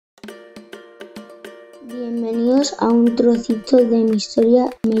Bienvenidos a un trocito de mi historia.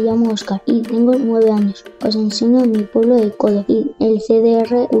 Me llamo Óscar y tengo 9 años. Os enseño mi pueblo de Codos y el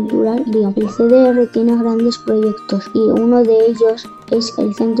CDR Grío. El CDR tiene grandes proyectos y uno de ellos es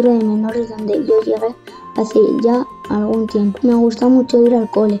el centro de menores donde yo llegué hace ya algún tiempo. Me gusta mucho ir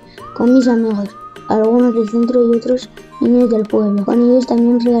al cole con mis amigos, algunos del centro y otros niños del pueblo. Con ellos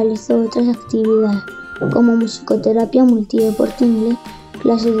también realizo otras actividades como musicoterapia, multideporte, inglés,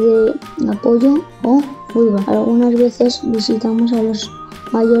 clases de apoyo o fútbol. Algunas veces visitamos a los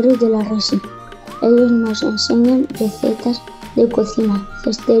mayores de la resi. Ellos nos enseñan recetas de cocina,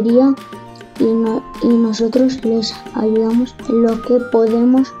 cestería y nosotros les ayudamos en lo que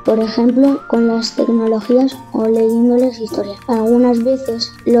podemos, por ejemplo, con las tecnologías o leyéndoles historias. Algunas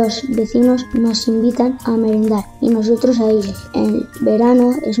veces los vecinos nos invitan a merendar y nosotros a ellos. En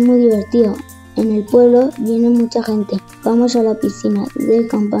verano es muy divertido. En el pueblo viene mucha gente. Vamos a la piscina de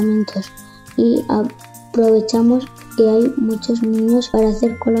campamentos y aprovechamos que hay muchos niños para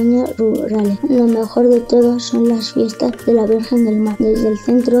hacer colonias rurales. Lo mejor de todo son las fiestas de la Virgen del Mar. Desde el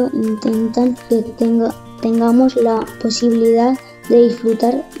centro intentan que tengamos la posibilidad de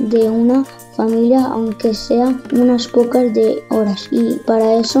disfrutar de una familia, aunque sean unas pocas de horas, y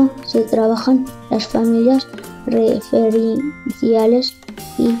para eso se trabajan las familias referenciales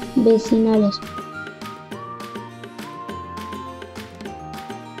y vecinales.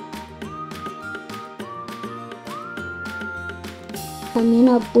 También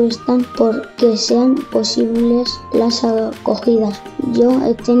apuestan por que sean posibles las acogidas. Yo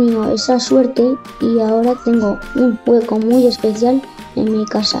he tenido esa suerte y ahora tengo un hueco muy especial en mi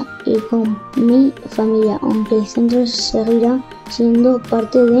casa y con mi familia, aunque el centro seguirá siendo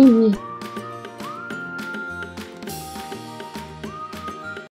parte de mí.